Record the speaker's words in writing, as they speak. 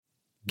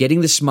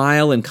Getting the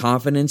smile and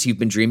confidence you've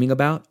been dreaming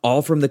about,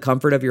 all from the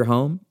comfort of your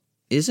home,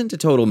 isn't a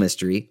total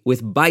mystery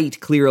with Bite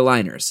clear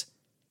aligners.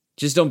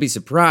 Just don't be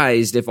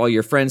surprised if all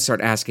your friends start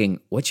asking,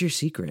 "What's your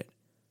secret?"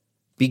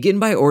 Begin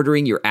by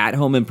ordering your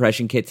at-home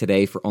impression kit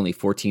today for only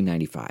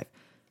 $14.95.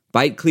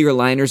 Bite clear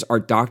aligners are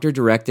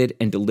doctor-directed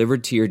and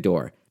delivered to your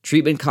door.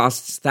 Treatment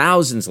costs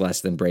thousands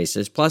less than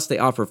braces, plus they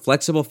offer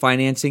flexible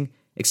financing,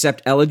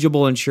 accept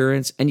eligible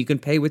insurance, and you can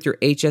pay with your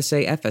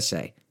HSA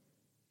FSA.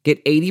 Get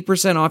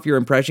 80% off your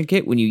impression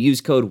kit when you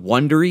use code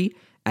WONDERY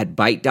at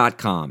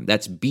Byte.com.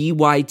 That's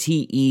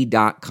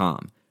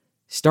BYTE.com.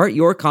 Start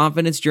your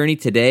confidence journey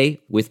today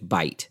with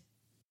Byte.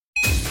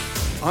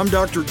 I'm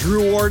Dr.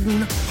 Drew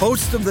Ordon,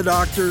 host of The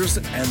Doctors,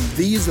 and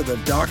these are the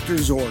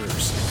doctor's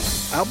orders.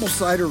 Apple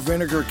cider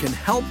vinegar can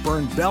help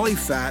burn belly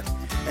fat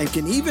and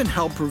can even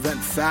help prevent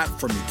fat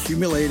from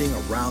accumulating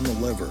around the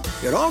liver.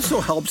 It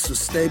also helps to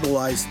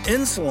stabilize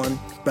insulin,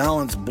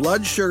 balance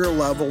blood sugar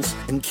levels,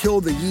 and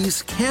kill the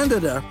yeast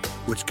candida,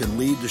 which can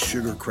lead to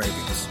sugar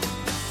cravings.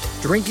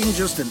 Drinking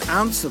just an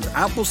ounce of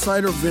apple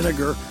cider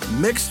vinegar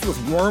mixed with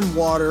warm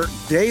water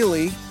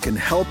daily can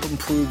help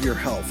improve your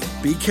health.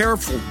 Be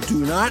careful,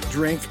 do not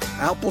drink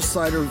apple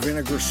cider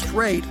vinegar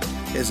straight,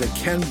 as it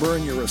can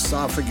burn your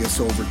esophagus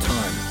over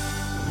time.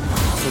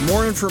 For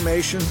more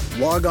information,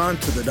 log on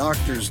to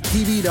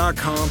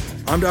thedoctorstv.com.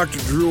 I'm Dr.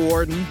 Drew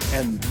Ordon,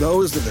 and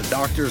those are the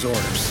doctor's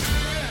orders.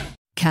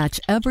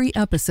 Catch every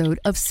episode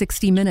of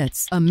 60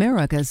 Minutes,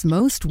 America's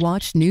most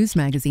watched news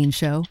magazine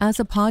show, as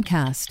a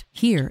podcast.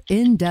 Hear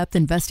in-depth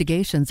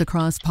investigations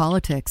across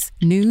politics,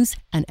 news,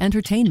 and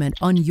entertainment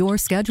on your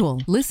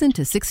schedule. Listen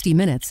to 60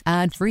 Minutes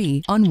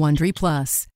ad-free on Wondery Plus.